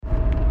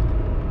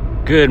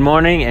Good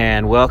morning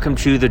and welcome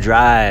to The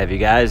Drive. You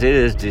guys, it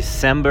is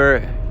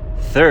December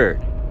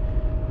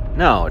 3rd.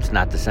 No, it's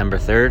not December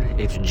 3rd.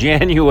 It's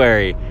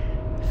January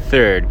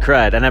 3rd.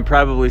 Crud. And I'm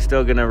probably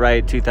still going to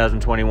write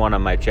 2021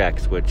 on my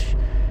checks, which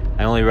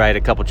I only write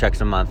a couple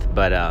checks a month.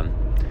 But I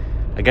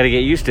got to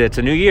get used to it. It's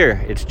a new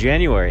year. It's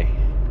January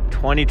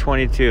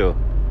 2022.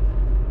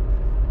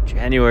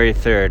 January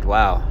 3rd.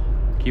 Wow.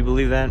 Can you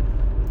believe that?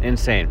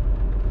 Insane.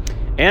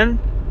 And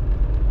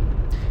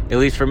at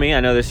least for me, I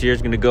know this year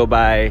is going to go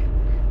by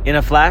in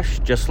a flash,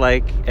 just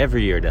like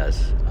every year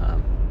does.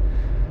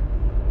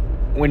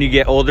 When you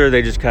get older,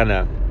 they just kind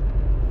of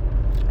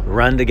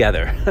run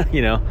together,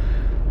 you know.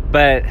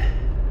 But,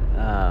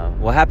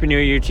 well, Happy New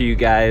Year to you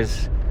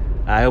guys.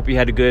 I hope you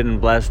had a good and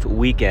blessed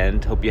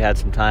weekend. Hope you had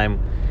some time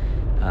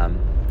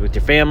with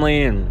your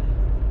family and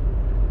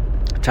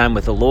time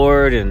with the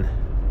Lord, and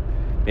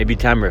maybe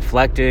time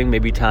reflecting,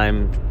 maybe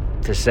time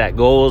to set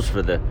goals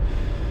for the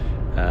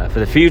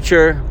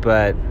future.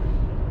 But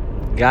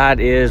God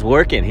is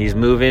working. He's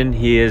moving.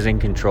 He is in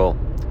control.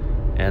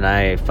 And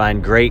I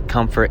find great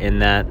comfort in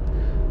that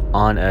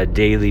on a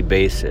daily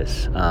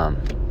basis.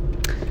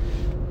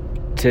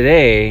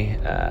 Today,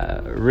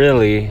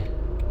 really,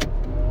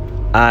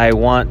 I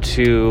want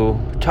to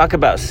talk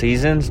about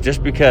seasons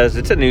just because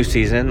it's a new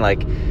season.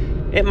 Like,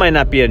 it might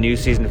not be a new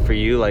season for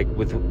you, like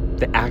with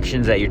the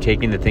actions that you're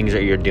taking, the things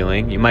that you're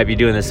doing. You might be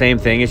doing the same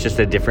thing. It's just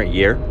a different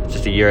year. It's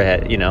just a year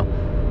ahead, you know.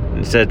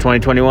 Instead of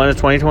 2021, it's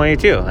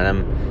 2022. And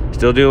I'm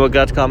still doing what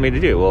God's called me to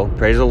do. Well,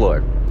 praise the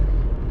Lord.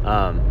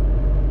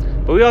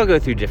 But we all go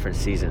through different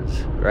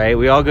seasons, right?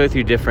 We all go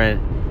through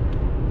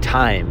different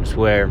times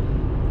where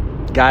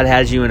God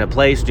has you in a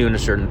place doing a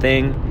certain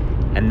thing,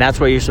 and that's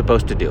what you're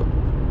supposed to do.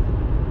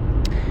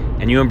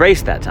 And you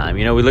embrace that time.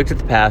 You know, we looked at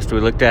the past. We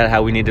looked at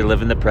how we need to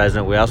live in the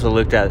present. We also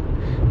looked at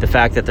the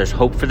fact that there's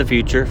hope for the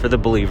future, for the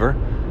believer.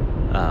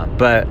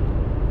 But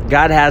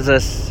God has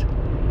us,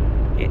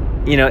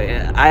 you know,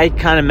 I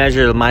kind of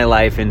measure my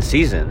life in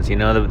seasons. You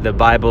know, the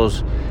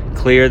Bible's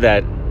clear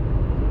that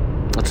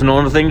it's a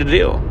normal thing to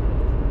do,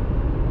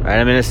 right?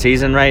 I'm in a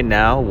season right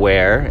now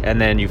where, and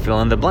then you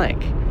fill in the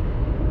blank.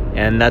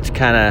 And that's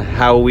kind of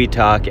how we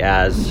talk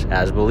as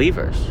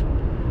believers.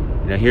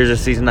 You know, here's a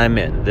season I'm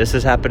in. This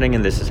is happening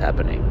and this is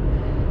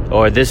happening.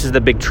 Or this is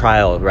the big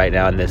trial right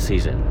now in this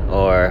season.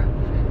 Or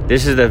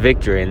this is the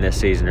victory in this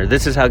season. Or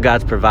this is how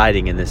God's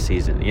providing in this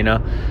season. You know,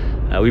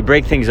 we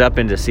break things up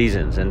into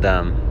seasons. And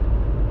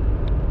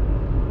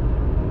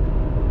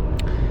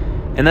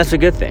that's a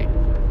good thing.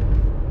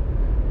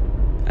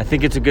 I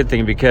think it's a good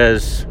thing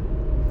because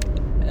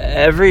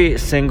every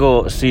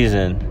single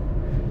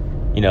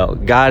season, you know,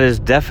 God is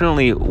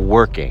definitely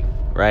working,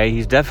 right?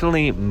 He's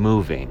definitely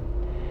moving.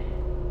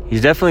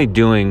 He's definitely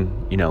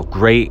doing, you know,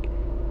 great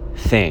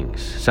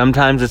things.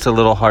 Sometimes it's a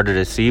little harder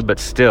to see, but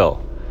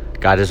still,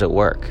 God is at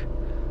work.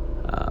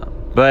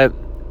 But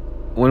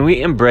when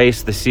we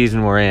embrace the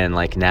season we're in,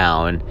 like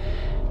now, and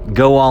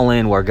go all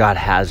in where God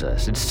has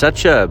us, it's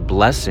such a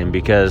blessing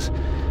because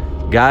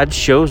God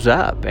shows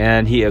up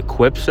and He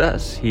equips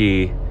us.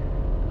 He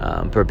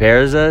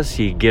prepares us.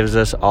 He gives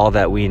us all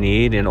that we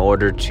need in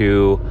order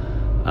to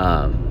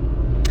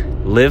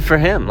live for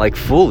Him, like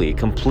fully,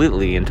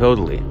 completely, and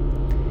totally.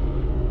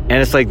 And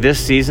it's like this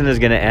season is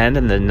going to end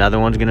and then another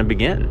one's going to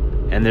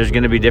begin. And there's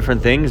going to be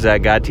different things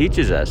that God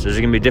teaches us. There's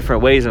going to be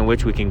different ways in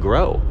which we can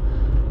grow,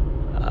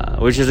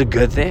 which is a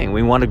good thing.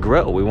 We want to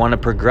grow. We want to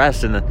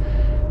progress in the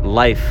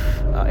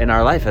life, in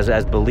our life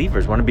as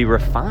believers. We want to be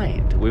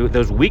refined.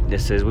 Those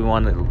weaknesses, we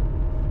want to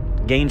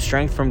gain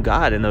strength from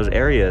God in those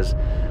areas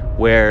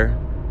where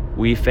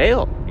we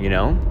fail. You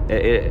know,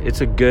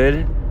 it's a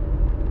good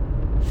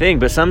thing.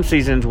 But some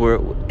seasons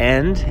will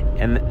end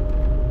and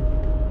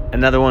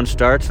another one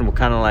starts, and we're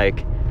kind of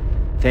like,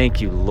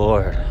 thank you,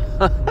 Lord.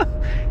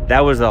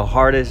 That was the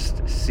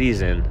hardest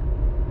season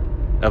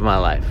of my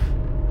life.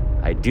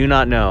 I do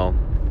not know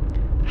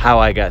how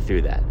I got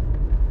through that,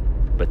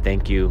 but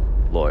thank you,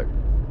 Lord.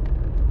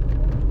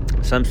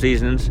 Some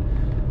seasons,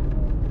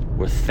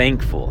 we're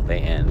thankful they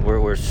end.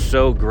 We're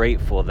so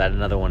grateful that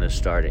another one is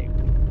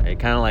starting. Right?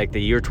 Kind of like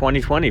the year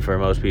 2020 for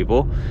most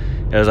people.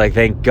 It was like,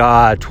 thank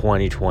God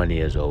 2020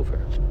 is over.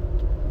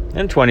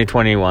 And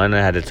 2021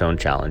 had its own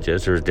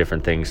challenges. There was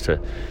different things to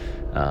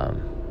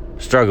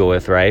struggle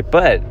with, right?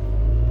 But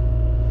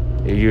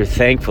you're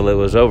thankful it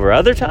was over.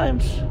 Other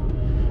times,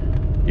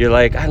 you're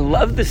like, I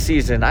love the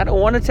season. I don't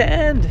want it to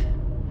end.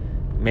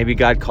 Maybe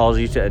God calls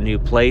you to a new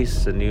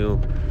place, a new,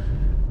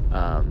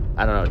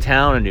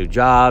 town, a new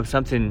job,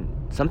 something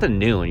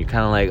new. And you're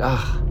kind of like,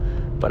 oh,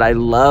 but I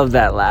love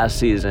that last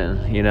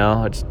season. You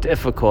know, it's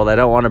difficult. I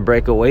don't want to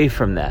break away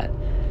from that.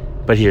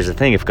 But here's the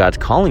thing. If God's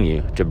calling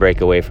you to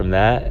break away from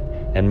that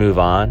and move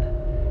on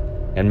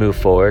and move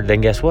forward,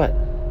 then guess what?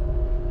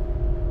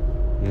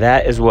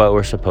 That is what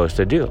we're supposed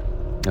to do.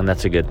 And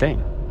that's a good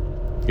thing.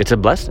 It's a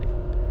blessing.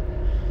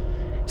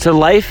 So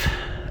life,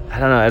 I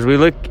don't know, as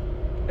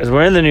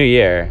we're in the new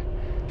year,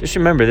 just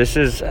remember this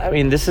is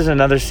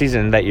another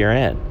season that you're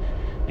in.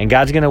 And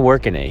God's going to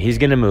work in it. He's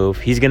going to move.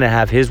 He's going to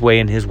have His way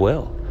and His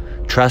will.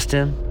 Trust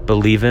Him,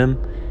 believe Him,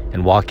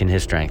 and walk in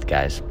his strength,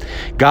 guys.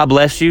 God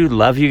bless you.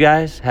 Love you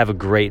guys. Have a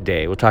great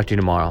day. We'll talk to you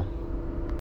tomorrow.